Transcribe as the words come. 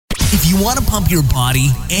If you want to pump your body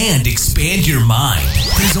and expand your mind,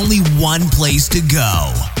 there's only one place to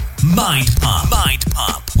go. Mind Pump. Mind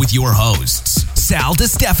Pump with your hosts, Sal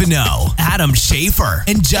DiStefano, Adam Schafer,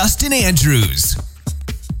 and Justin Andrews.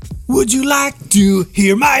 Would you like to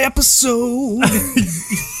hear my episode?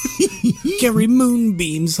 Carry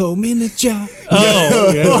moonbeams home in a jar.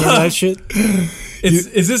 Oh, yeah, that shit.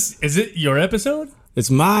 Is it your episode? It's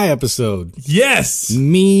my episode. Yes.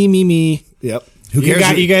 Me. Yep. Who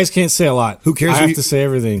cares? You guys can't say a lot. Who cares? I have to say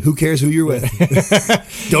everything. Who cares who you're with?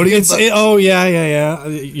 Don't even. Yeah.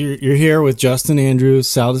 You're here with Justin Andrews,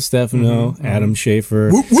 Sal DiStefano, Adam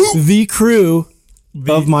Schafer, Whoop, whoop. the crew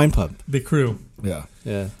of Mind Pump. The crew. Yeah.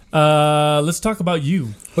 Let's talk about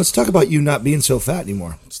you. Let's talk about you not being so fat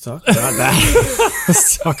anymore. Let's talk about that.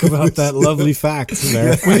 Let's talk about that lovely fact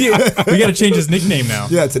there. We got to change his nickname now.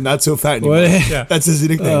 Yeah, to not so fat anymore. Yeah. That's his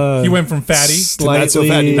nickname. He went from fatty to not so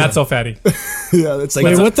fatty. not so fatty. Yeah, that's like.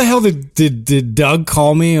 Wait, what the hell did Doug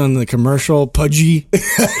call me on the commercial? Pudgy?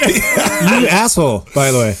 You asshole,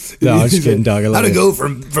 by the way. No, I'm just kidding, Doug. How to go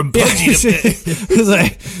from pudgy to I was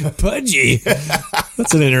like, pudgy?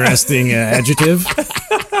 That's an interesting adjective.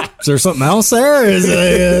 Is there something else there? Is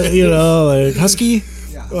it, like husky?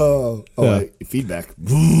 Oh, Yeah. like feedback.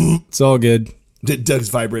 It's all good. Doug's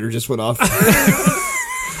vibrator just went off.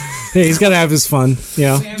 Hey, he's got to have his fun,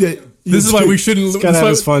 This is why we shouldn't. gotta have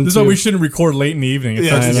his fun, This is why too. we shouldn't record late in the evening. It Yeah,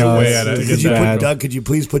 starts I to get know. way at it. It gets bad. Doug, could you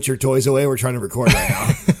please put your toys away? We're trying to record right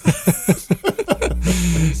now.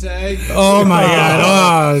 Oh my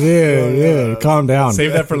God! Oh, dude, calm down.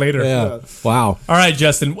 Save that for later. Yeah. Wow. All right,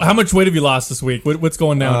 Justin. How much weight have you lost this week? What's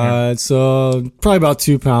going down here? It's probably about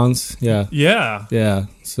 2 pounds. Yeah. Yeah.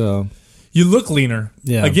 So You look leaner.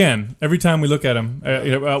 Yeah. Again, every time we look at him,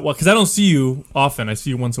 because I don't see you often. I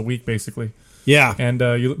see you once a week, basically. yeah, And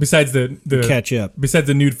you, besides the catch up. besides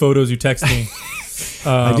the nude photos you text me.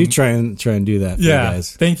 I do try and do that. For you Yeah.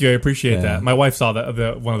 guys. Thank you. I appreciate Yeah. that. My wife saw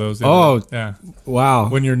the one of those. Oh. Yeah. Wow.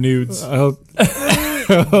 When you're nudes. I hope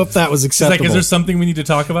that was She's acceptable. like, is there something we need to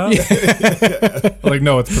talk about? I'm like,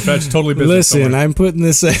 no, it's professional. It's totally business. Listen, I'm putting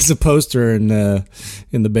this as a poster in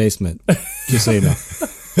the basement. Just so you know.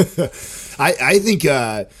 I think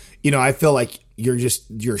I feel like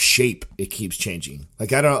your shape, it keeps changing.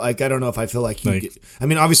 Like I don't know if I feel like you Like, get, I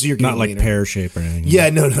mean obviously you're getting Not like leaner. pear shape or anything. Yeah,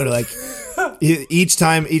 no, like each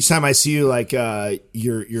time I see you, like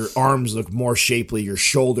your arms look more shapely, your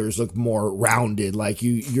shoulders look more rounded, like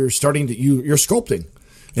you're starting to you're sculpting.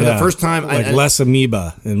 For the first time, like less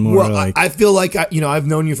amoeba and more like. I feel like I've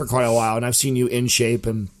known you for quite a while, and I've seen you in shape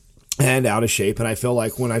and out of shape, and I feel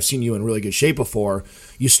like when I've seen you in really good shape before,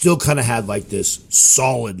 you still kind of had like this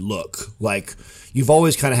solid look. Like you've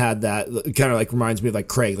always kind of had that. Kind of like reminds me of like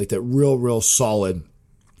Craig, like that real solid.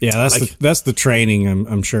 Yeah, that's the training.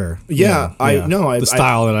 I'm sure. Yeah, the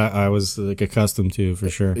style that I was like accustomed to for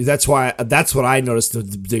sure. That's what I noticed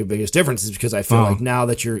the biggest difference is because I feel like now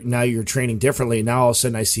you're training differently. Now all of a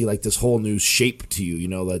sudden I see like this whole new shape to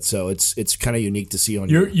you. So it's kind of unique to see on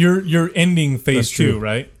you. You're ending phase 2,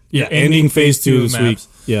 right? Yeah, You're ending phase 2 this maps. week.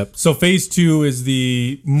 Yep. So phase 2 is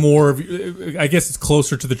the more of, I guess it's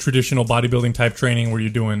closer to the traditional bodybuilding type training where you're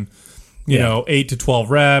doing, 8 to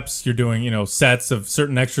 12 reps. You're doing, sets of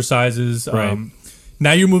certain exercises. Right.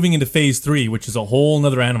 Now you're moving into phase 3, which is a whole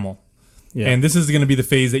nother animal. Yeah. And this is going to be the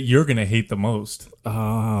phase that you're going to hate the most.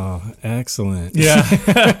 Oh, excellent. Yeah,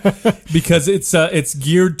 because it's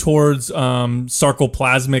geared towards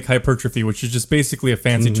sarcoplasmic hypertrophy, which is just basically a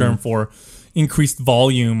fancy term for increased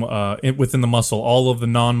volume within the muscle, all of the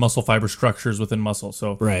non-muscle fiber structures within muscle.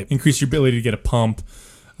 So increase your ability to get a pump.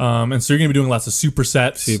 And so you're going to be doing lots of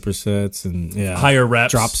supersets and higher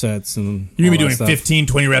reps, drop sets, and you're going to be all doing that 15,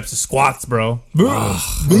 20 reps of squats, bro.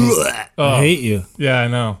 I hate you. Yeah, I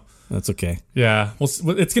know. That's okay. Yeah, well, it's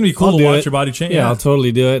going to be cool to watch your body change. Yeah, I'll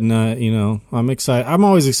totally do it, and I'm excited. I'm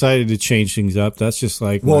always excited to change things up. That's just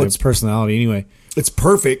like my personality, anyway. It's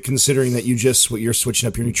perfect considering that you're switching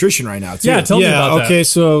up your nutrition right now too. Yeah, tell me about that. Okay,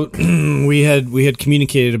 so we had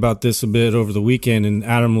communicated about this a bit over the weekend, and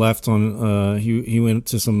Adam left on. He went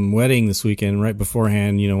to some wedding this weekend. Right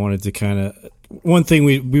beforehand, wanted to kind of one thing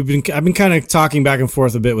I've been kind of talking back and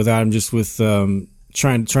forth a bit with Adam, just with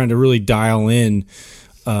trying to really dial in.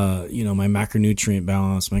 My macronutrient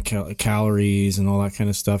balance, my calories, and all that kind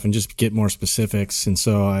of stuff, and just get more specifics. And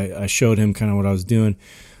so I showed him kind of what I was doing.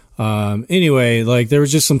 Anyway, like there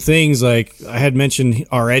was just some things like I had mentioned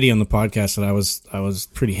already on the podcast that I was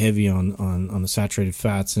pretty heavy on the saturated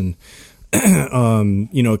fats, and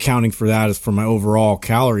accounting for that is for my overall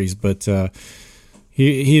calories. But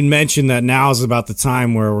he had mentioned that now is about the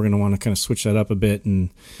time where we're going to want to kind of switch that up a bit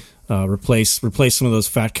and replace some of those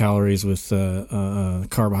fat calories with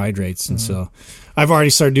carbohydrates. And so I've already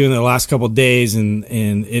started doing it the last couple of days, and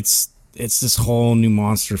it's this whole new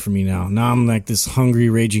monster for me now. Now I'm like this hungry,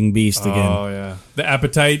 raging beast again. Oh yeah, the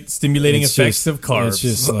appetite stimulating effects of carbs. It's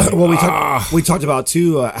just like, Well, we talked about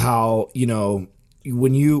too how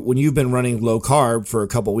when you've been running low carb for a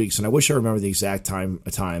couple weeks, and I wish I remember the exact time.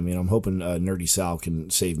 I'm hoping Nerdy Sal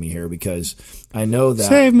can save me here, because I know that.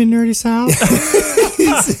 Save me, Nerdy Sal.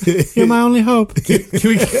 You're my only hope. Can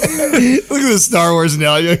we Look at the Star Wars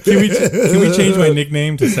analogy. can we change my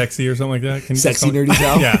nickname to Sexy or something like that? Can you just Sexy call me- Nerdy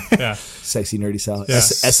Sal? Yeah. Sexy Nerdy Sal. Yeah.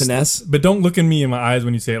 SNS. But don't look in me in my eyes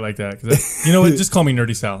when you say it like that. Cause you know what? Just call me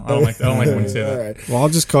Nerdy Sal. I don't like when you say that. All right. Well, I'll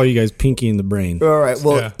just call you guys Pinky in the Brain. All right.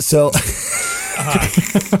 Well, Yeah. so.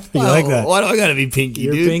 You like that? Why do I gotta be Pinky,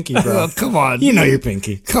 You're dude? Pinky, bro. Oh, come on. You know you're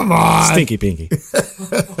Pinky. Come on. Stinky Pinky.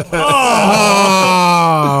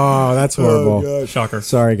 Oh, that's horrible. Oh, Shocker.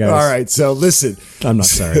 Sorry, guys. All right. So listen. I'm not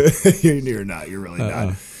sorry. You're not. You're really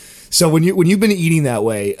not. So when you've been eating that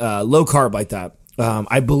way, low carb like that,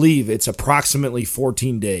 I believe it's approximately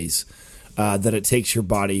 14 days that it takes your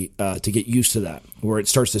body to get used to that, where it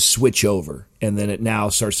starts to switch over, and then it now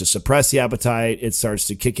starts to suppress the appetite. It starts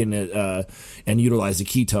to kick in it and utilize the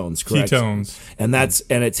ketones. Correct. Ketones.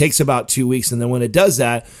 And it takes about 2 weeks, and then when it does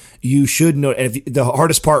that, you should know. And the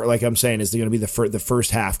hardest part, like I'm saying, is going to be the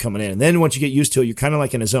first half coming in, and then once you get used to it, you're kind of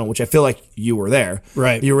like in a zone, which I feel like you were there.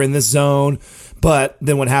 Right. You were in this zone. But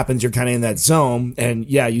then what happens, you're kind of in that zone, and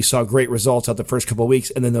yeah, you saw great results out the first couple of weeks,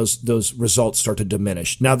 and then those results start to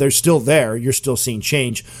diminish. Now they're still there, you're still seeing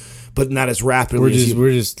change, but not as rapidly.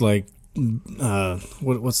 We're just like,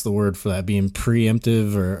 what's the word for that? Being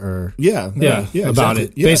preemptive or yeah, about exactly.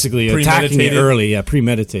 it. Yeah. Basically attacking it Premeditated. early.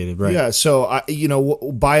 Premeditated. Right. Yeah, so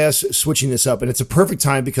by us switching this up, and it's a perfect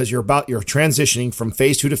time because you're transitioning from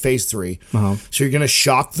phase 2 to phase 3. Uh-huh. So you're going to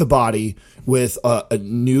shock the body with a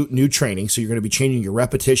new training. So you're going to be changing your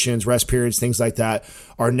repetitions, rest periods, things like that.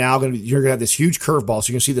 You're going to have this huge curveball. So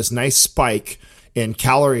you're going to see this nice spike in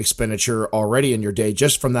calorie expenditure already in your day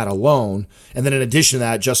just from that alone. And then in addition to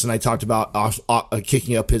that, Justin and I talked about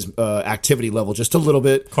kicking up his activity level just a little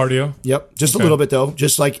bit. Cardio. Yep, just a little bit though.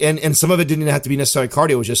 Just like, and some of it didn't have to be necessarily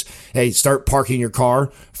cardio. It was just, hey, start parking your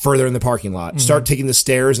car further in the parking lot. Start taking the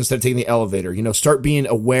stairs instead of taking the elevator. Start being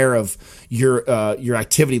aware of your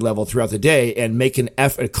activity level throughout the day, and make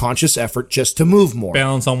a conscious effort just to move more.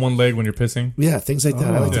 Balance on one leg when you're pissing. Yeah, things like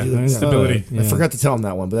that. I like to do that. nice. Yeah. Stability. I forgot to tell him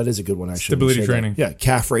that one, but that is a good one actually. Stability Say that. training. Yeah,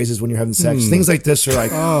 calf raises when you're having sex. Things like this are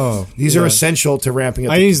like, these are essential to ramping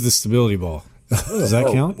up. I use the stability ball. Does that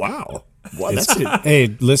count? Wow. Wow, that's it. Hey,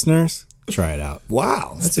 listeners, try it out.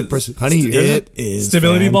 Wow, that's impressive. Honey, you hear It that? is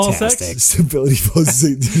Stability ball fantastic. sex? Stability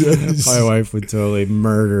balls. My wife would totally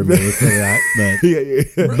murder me for that, but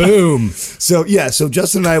Yeah. boom, So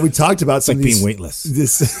Justin and I, we talked about some like of these, being weightless.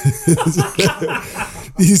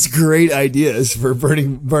 these great ideas for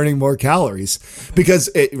burning more calories, because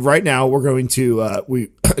right now we're going to we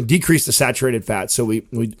decrease the saturated fat. So we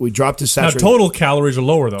dropped to Now, saturated. total calories are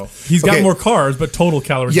lower though. He's got Okay. more carbs, but total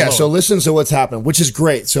calories Yeah, are lower. so listen to what's happened, which is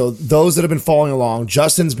great. So those that have been following along,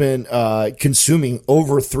 Justin's been consuming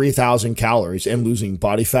over 3,000 calories and losing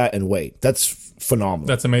body fat and weight. That's phenomenal.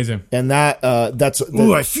 That's amazing. And that's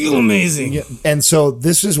Ooh, I feel amazing. Yeah, and so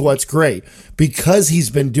this is what's great, because he's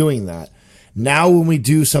been doing that. Now, when we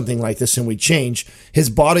do something like this and we change, his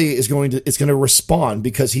body is going to respond,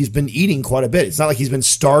 because he's been eating quite a bit. It's not like he's been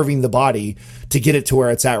starving the body to get it to where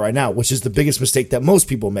it's at right now, which is the biggest mistake that most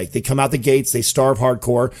people make. They come out the gates, they starve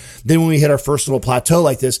hardcore. Then when we hit our first little plateau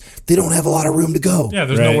like this, they don't have a lot of room to go. Yeah,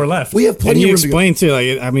 there's Right. nowhere left. We have And plenty you of room to go. explain too,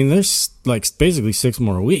 like I mean, there's like basically 6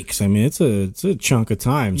 more weeks. I mean, it's a chunk of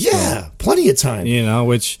time. So, Yeah, plenty of time.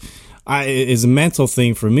 which is a mental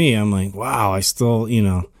thing for me. I'm like, wow, I still,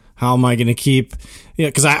 how am I going to keep? Yeah,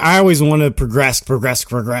 because I always want to progress,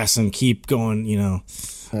 and keep going,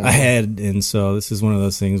 ahead. And so this is one of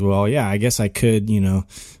those things. Well, yeah, I guess I could,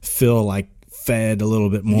 feel like fed a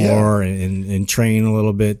little bit more and train a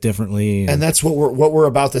little bit differently. And that's what we're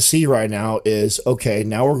about to see right now is, okay,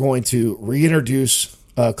 now we're going to reintroduce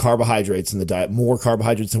carbohydrates in the diet, more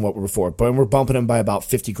carbohydrates than what were before, but we're bumping them by about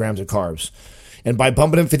 50 grams of carbs. And by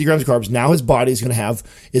bumping him 50 grams of carbs, now his body is going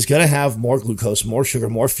to have more glucose, more sugar,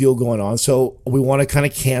 more fuel going on. So we want to kind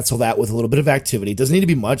of cancel that with a little bit of activity. It doesn't need to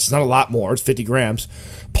be much. It's not a lot more. It's 50 grams.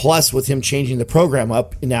 Plus, with him changing the program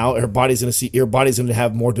up, now your body's going to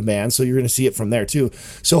have more demand. So you're going to see it from there too.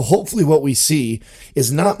 So hopefully what we see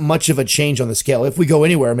is not much of a change on the scale. If we go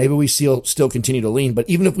anywhere, maybe we still continue to lean. But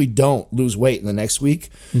even if we don't lose weight in the next week,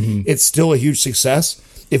 it's still a huge success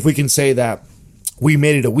if we can say that we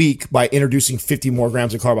made it a week by introducing 50 more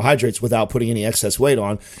grams of carbohydrates without putting any excess weight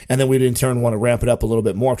on. And then we'd in turn want to ramp it up a little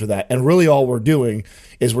bit more after that. And really all we're doing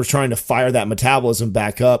is we're trying to fire that metabolism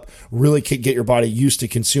back up, really get your body used to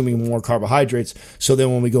consuming more carbohydrates. So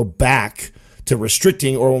then when we go back to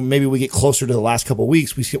restricting, or maybe we get closer to the last couple of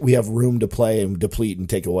weeks, we have room to play and deplete and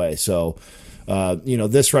take away. So,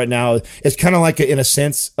 this right now, it's kind of like, in a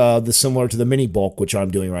sense, similar to the mini bulk, which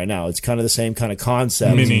I'm doing right now. It's kind of the same kind of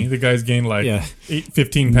concept. The guy's gained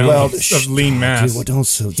 15 pounds of lean mass. Dude, don't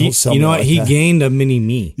sell me you know what? like He that. gained a mini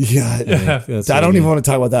me. Yeah. I don't even want to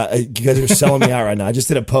talk about that. You guys are selling me out right now. I just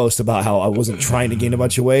did a post about how I wasn't trying to gain a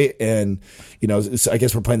bunch of weight, and I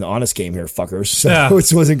guess we're playing the honest game here, fuckers. So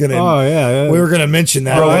it wasn't going to. Oh yeah. We were going to mention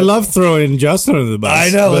that. Bro, I love throwing Justin under the bus.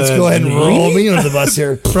 I know. Let's go ahead and roll me under the bus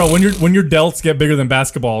here. Bro, when your delts get bigger than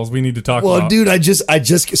basketballs, we need to talk about. Well, dude, I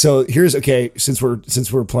just so here's since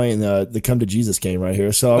we're playing the Come to Jesus game right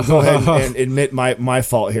here. So I'll go ahead and admit my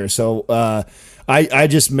fault here. So I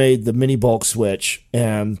just made the mini bulk switch,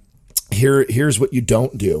 and here's what you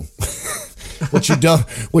don't do. What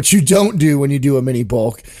you don't do when you do a mini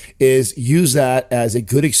bulk is use that as a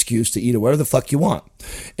good excuse to eat whatever the fuck you want.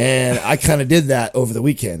 And I kind of did that over the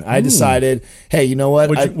weekend. I decided, hey, you know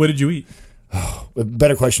what? What did you eat? A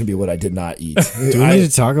better question would be what I did not eat. Do we need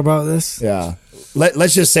to talk about this? Yeah.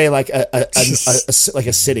 Let's just say like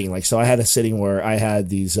a sitting. Like, so I had a sitting where I had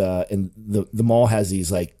these, and the mall has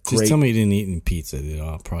these like great. Just tell me you didn't eat any pizza, dude.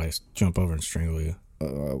 I'll probably jump over and strangle you.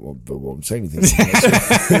 I won't say anything.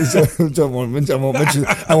 I won't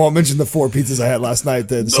mention the 4 pizzas I had last night.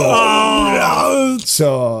 Then, so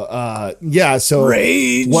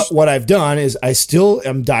Rage. What I've done is I still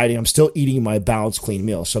am dieting. I'm still eating my balanced, clean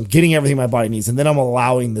meal. So I'm getting everything my body needs, and then I'm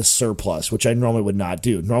allowing the surplus, which I normally would not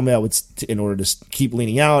do. Normally, I would, in order to keep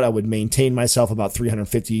leaning out, I would maintain myself about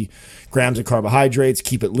 350 grams of carbohydrates,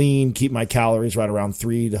 keep it lean, keep my calories right around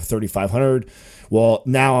 3 to 3,500. Well,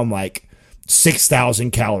 now I'm like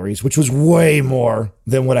 6,000 calories, which was way more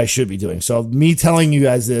than what I should be doing. So me telling you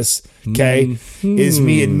guys this, okay, is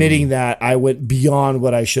me admitting that I went beyond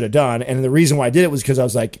what I should have done. And the reason why I did it was because I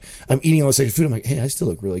was like, I'm eating all this extra food. I'm like, hey, I still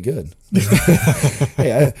look really good.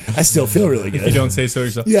 Hey, I still feel really good. If you don't say so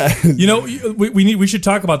yourself. Yeah. We should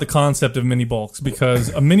talk about the concept of mini bulks, because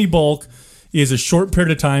a mini bulk is a short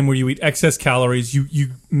period of time where you eat excess calories. You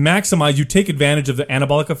maximize, you take advantage of the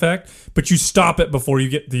anabolic effect, but you stop it before you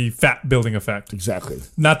get the fat building effect. Exactly.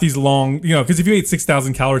 Not these long, because if you ate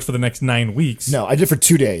 6,000 calories for the next 9 weeks. No, I did for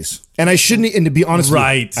 2 days. And I shouldn't, and to be honest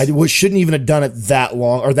right. with you, I shouldn't even have done it that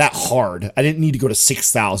long or that hard. I didn't need to go to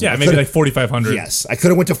 6,000. Yeah, maybe like 4,500. Yes. I could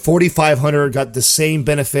have went to 4,500, got the same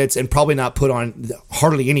benefits, and probably not put on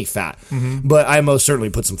hardly any fat. Mm-hmm. But I most certainly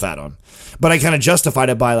put some fat on. But I kind of justified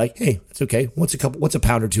it by like, hey, it's okay. What's a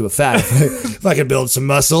pound or two of fat? If I can build some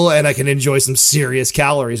muscle and I can enjoy some serious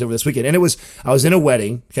calories over this weekend. And I was in a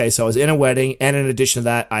wedding. Okay, so I was in a wedding, and in addition to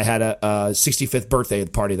that, I had a 65th birthday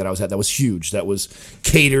party that I was at. That was huge. That was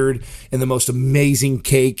catered in the most amazing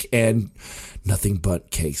cake and nothing but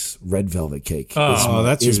cakes. Red velvet cake. That's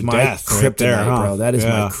my death kryptonite, right there, huh? bro. That is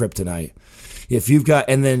my kryptonite. If you've got,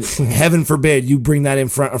 and then heaven forbid you bring that in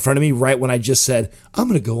front of me right when I just said, I'm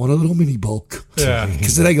going to go on a little mini bulk. Yeah.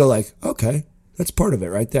 Because then I go like, okay, that's part of it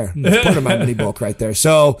right there. That's part of my mini bulk right there.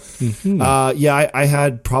 So, I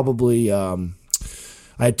had probably, I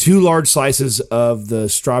had 2 large slices of the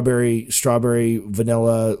strawberry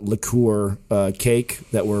vanilla liqueur cake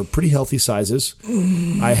that were pretty healthy sizes.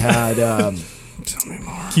 I had... Tell me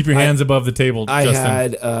more. Keep your hands above the table, I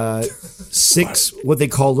Justin. had 6 what they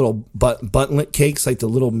call little buttonlet cakes, like the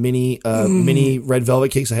little mini red velvet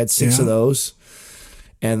cakes. I had 6 of those,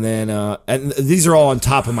 and then and these are all on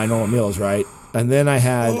top of my normal meals, right? And then I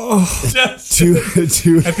had two.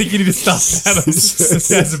 I think you need to stop that. This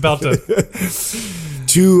guy's about to.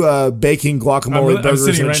 2 bacon guacamole burgers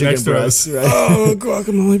sitting and right chicken next to breasts. Right? Oh,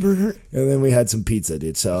 guacamole burger. And then we had some pizza,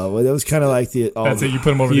 dude. So it was kind of like the. That's it. You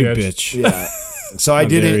put him over You the edge. bitch. Yeah. So I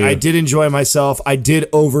dare you. did enjoy myself. I did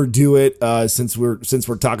overdo it. Since we're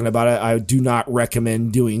talking about it, I do not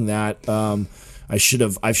recommend doing that. I should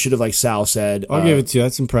have like Sal said. I'll give it to you.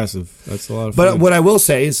 That's impressive. That's a lot of But fun. what I will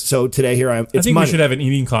say is, so today here I am. It's I think Monday. we should have an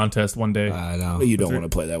eating contest one day. I know. You don't want to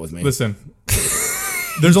play that with me. Listen.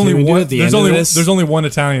 There's only we do it one. at the There's end of only this? there's only one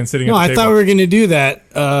Italian sitting No, at the I table. thought we were going to do that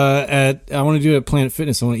I want to do it at Planet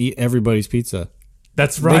Fitness. I want to eat everybody's pizza.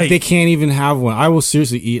 That's right. They can't even have one. I will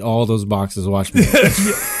seriously eat all those boxes. Watch me.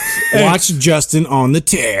 Watch Justin on the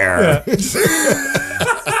tear.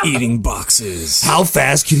 Eating boxes. How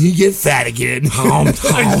fast can he get fat again? Hom,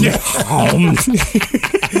 hom, hom.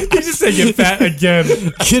 you just say get fat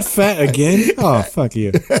again. Get fat again? Oh, fuck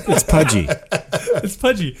you. It's pudgy. It's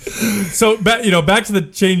pudgy. So back to the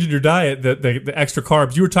change in your diet, the extra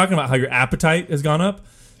carbs. You were talking about how your appetite has gone up.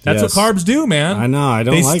 That's Yes. what carbs do, man. I know. I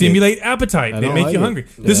don't They like stimulate appetite. They don't make like you it. hungry.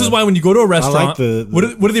 This Yeah. is why when you go to a restaurant, the what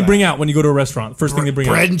do they fat. bring out when you go to a restaurant? First thing they bring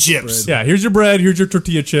Bread out. and chips. Yeah, here's your bread. Here's your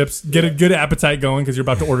tortilla chips. Get a good appetite going because you're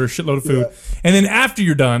about to order a shitload of food. And then after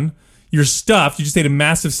you're done, you're stuffed. You just ate a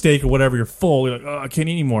massive steak or whatever. You're full. You're like, oh, I can't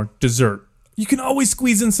eat anymore. Dessert. You can always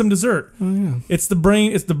squeeze in some dessert. Oh, yeah. It's the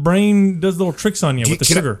brain. It's the brain does little tricks on you with the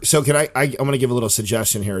sugar. I'm going to give a little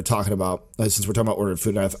suggestion here, talking about since we're talking about ordered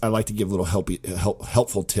food. I like to give little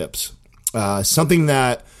helpful tips. Something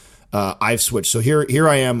that I've switched. So here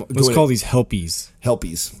I am. Let's call these helpies.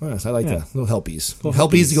 Helpies. Yes, I like that. Little helpies.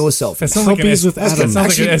 Helpies to go with selfies. That sounds like Helpies with that Adam.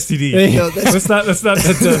 sounds like an STD. Hey, That's not.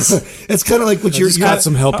 It's kind of like what I just got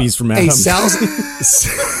some helpies from Adam. Hey,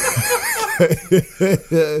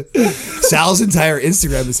 Sal's entire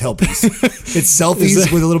Instagram is helpies. It's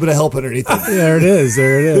selfies with a little bit of help underneath it. There it is.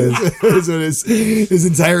 That's what it is. His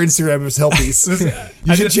entire Instagram is helpies.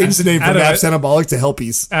 You should change the name from Adam, Maps Anabolic to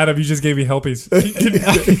helpies. Adam, you just gave me helpies.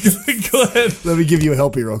 Go ahead. Let me give you a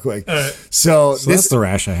helpie real quick. right. So So that's the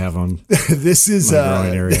rash I have on. this is my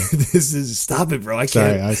groin area. this is stop it, bro. I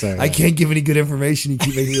Sorry, can't. I'm sorry. I can't give any good information. You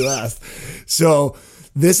keep making me laugh. So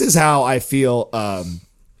this is how I feel.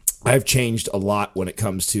 I've changed a lot when it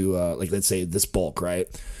comes to like, let's say, this bulk, right?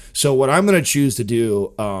 So what I'm going to choose to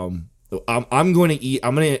do, I'm going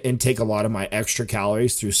to intake a lot of my extra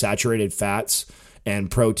calories through saturated fats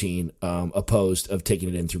and protein, opposed of taking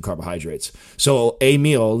it in through carbohydrates. So a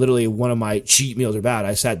meal, literally one of my cheat meals are bad.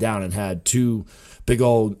 I sat down and had 2 big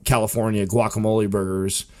old California guacamole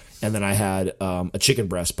burgers, and then I had a chicken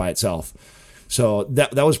breast by itself. So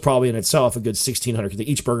that was probably in itself a good 1,600.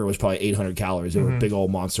 Each burger was probably 800 calories. They were big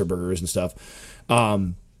old monster burgers and stuff.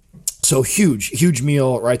 So huge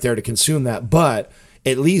meal right there to consume that. But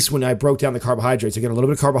at least when I broke down the carbohydrates, I get a little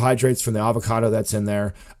bit of carbohydrates from the avocado that's in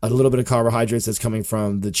there, a little bit of carbohydrates that's coming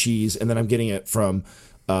from the cheese, and then I'm getting it from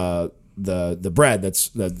the bread that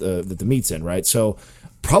the meat's in, right? So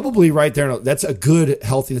probably right there, that's a good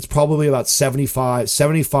healthy, that's probably about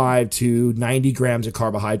 75 to 90 grams of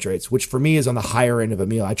carbohydrates, which for me is on the higher end of a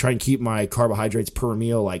meal. I try and keep my carbohydrates per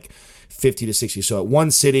meal like 50 to 60. So at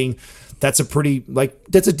one sitting, that's a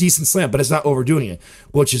decent slant, but it's not overdoing it,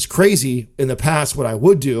 which is crazy. In the past, what I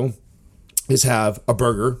would do is have a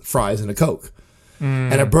burger, fries, and a Coke.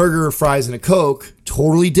 And a burger, fries, and a Coke,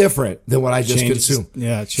 totally different than what I just consumed.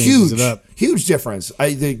 Yeah, it changes it up. Huge difference.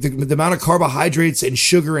 The amount of carbohydrates and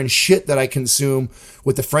sugar and shit that I consume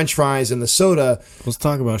with the French fries and the soda. Let's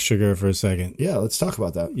talk about sugar for a second. Yeah, let's talk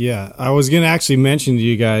about that. Yeah, I was going to actually mention to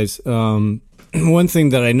you guys one thing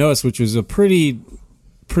that I noticed, which was a pretty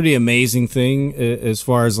amazing thing as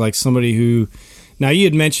far as like somebody who. Now, you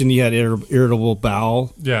had mentioned you had irritable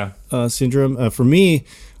bowel syndrome. For me,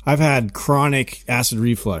 I've had chronic acid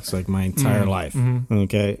reflux like my entire life.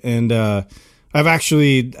 Okay. And I've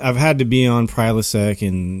had to be on Prilosec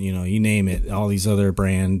and, you name it, all these other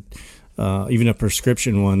brand, even a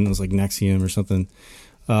prescription one, it was like Nexium or something.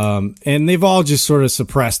 And they've all just sort of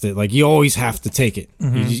suppressed it. Like, you always have to take it.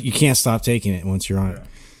 You can't stop taking it once you're on it.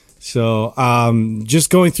 So just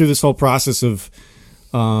going through this whole process of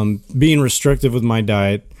being restrictive with my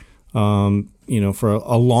diet, for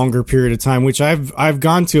a longer period of time, which I've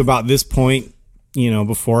gone to about this point,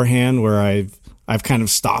 beforehand, where I've kind of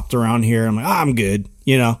stopped around here. I'm like, I'm good,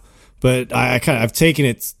 but I've taken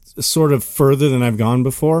it sort of further than I've gone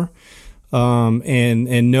before,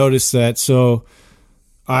 and noticed that. So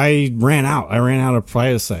I ran out of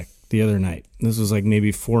Prilosec the other night. This was like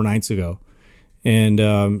maybe 4 nights ago. And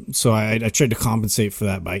so I tried to compensate for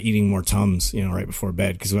that by eating more Tums, right before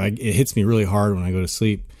bed, because it hits me really hard when I go to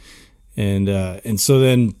sleep. And so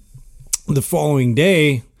then the following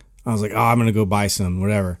day, I was like, I'm going to go buy some,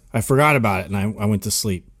 whatever. I forgot about it, and I went to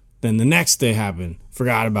sleep. Then the next day happened,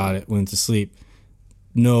 forgot about it, went to sleep.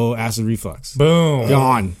 No acid reflux. Boom.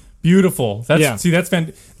 Gone. Beautiful. That's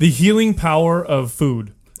fantastic. The healing power of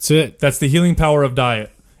food. That's it. That's the healing power of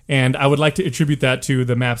diet. And I would like to attribute that to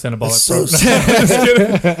the MAPS Anabolic So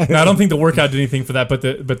program. No, I don't think the workout did anything for that, but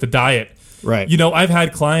the diet. Right. I've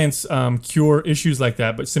had clients cure issues like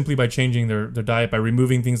that, but simply by changing their diet, by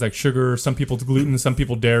removing things like sugar, some people gluten, some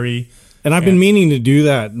people dairy. And I've been meaning to do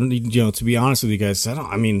that, to be honest with you guys.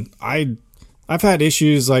 I've had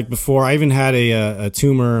issues like before. I even had a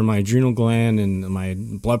tumor in my adrenal gland, and my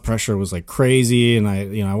blood pressure was like crazy, and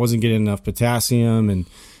I wasn't getting enough potassium, and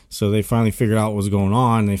so they finally figured out what was going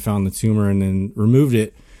on. They found the tumor and then removed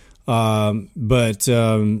it. And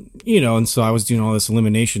so I was doing all this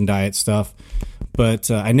elimination diet stuff.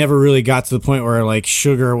 but I never really got to the point where like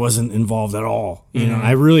sugar wasn't involved at all. You know,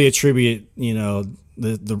 I really attribute, you know,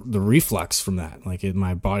 the reflux from that. Like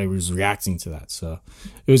my body was reacting to that. So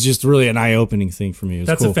it was just really an eye-opening thing for me. It was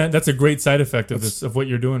That's cool. that's a great side effect of what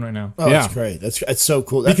you're doing right now. Oh, Yeah. that's great. That's so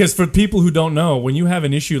cool. Because for people who don't know, when you have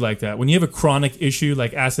an issue like that, when you have a chronic issue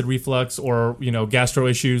like acid reflux or, you know, gastro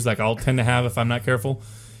issues like I'll tend to have if I'm not careful,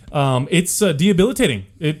 it's debilitating.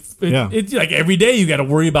 It's like every day you got to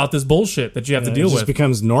worry about this bullshit that you have to deal it just with.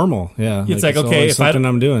 becomes normal. Yeah. It's like, okay, always if I- something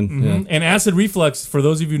I'm doing. Yeah. And acid reflux, for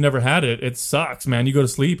those of you who never had it, it sucks, man. You go to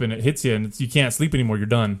sleep and it hits you, and you can't sleep anymore. You're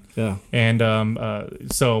done. Yeah. And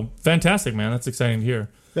so fantastic, man. That's exciting to hear.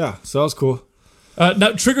 Yeah. So that was cool.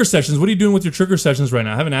 Now, trigger sessions. What are you doing with your trigger sessions right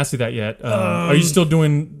now? I haven't asked you that yet. Are you still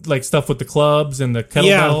doing like stuff with the clubs and the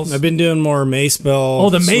kettlebells? Yeah. I've been doing more mace bell.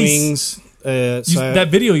 The mace. swings. That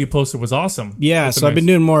video you posted was awesome. Yeah, With the so I've been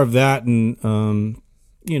mace. doing more of that and,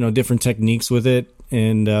 you know, different techniques with it.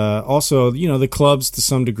 And also, you know, the clubs to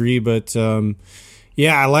some degree. But,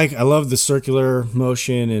 yeah, I love the circular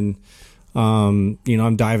motion and, you know,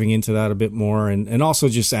 I'm diving into that a bit more and also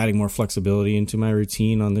just adding more flexibility into my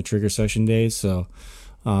routine on the trigger session days. So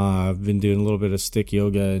I've been doing a little bit of stick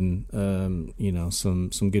yoga and, you know, some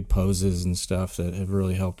good poses and stuff that have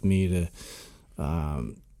really helped me to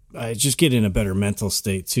I just get in a better mental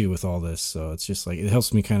state too with all this. So it's just like it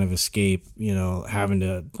helps me kind of escape, you know, having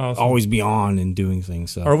to Awesome. always be on and doing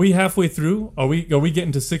things. So Are we halfway through? Are we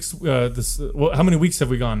getting to 6? How many weeks have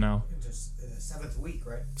we gone now? Just 7th week,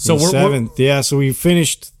 right? So we're seventh, yeah. So we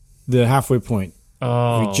finished the halfway point.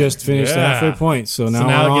 Oh, We just finished the yeah. halfway point. So now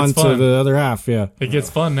now we're it on gets to fun. the other half. Yeah, It gets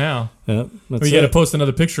fun now. yeah. That's We got to it. post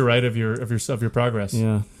another picture, right, of your progress.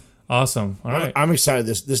 Yeah. Awesome. All right. I'm excited.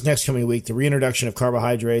 This next coming week, the reintroduction of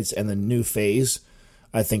carbohydrates and the new phase,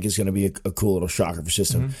 I think is going to be a cool little shocker for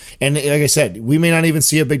system. Mm-hmm. And like I said, we may not even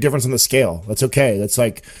see a big difference on the scale. That's okay. That's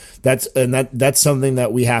something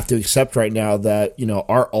that we have to accept right now. That, you know,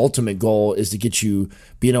 our ultimate goal is to get you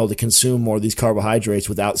being able to consume more of these carbohydrates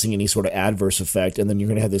without seeing any sort of adverse effect. And then you're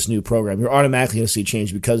going to have this new program. You're automatically going to see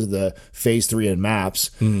change because of the phase 3 and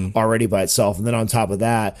MAPS already by itself. And then on top of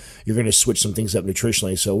that, you're going to switch some things up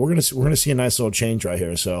nutritionally. So we're going to see a nice little change right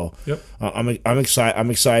here. So Yep. I'm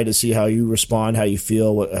excited to see how you respond, how you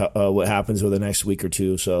feel, what happens over the next week or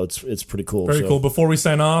two. So it's pretty cool. Very So, cool. Before we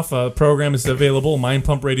sign off, the program is available,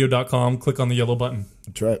 mindpumpradio.com. Click on the yellow button.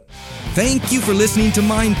 That's right. Thank you for listening to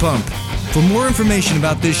Mind Pump. For more information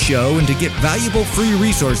about this show and to get valuable free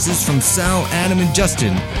resources from Sal, Adam, and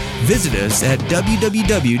Justin, visit us at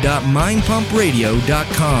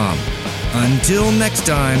www.mindpumpradio.com. Until next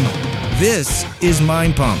time, this is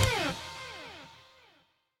Mind Pump.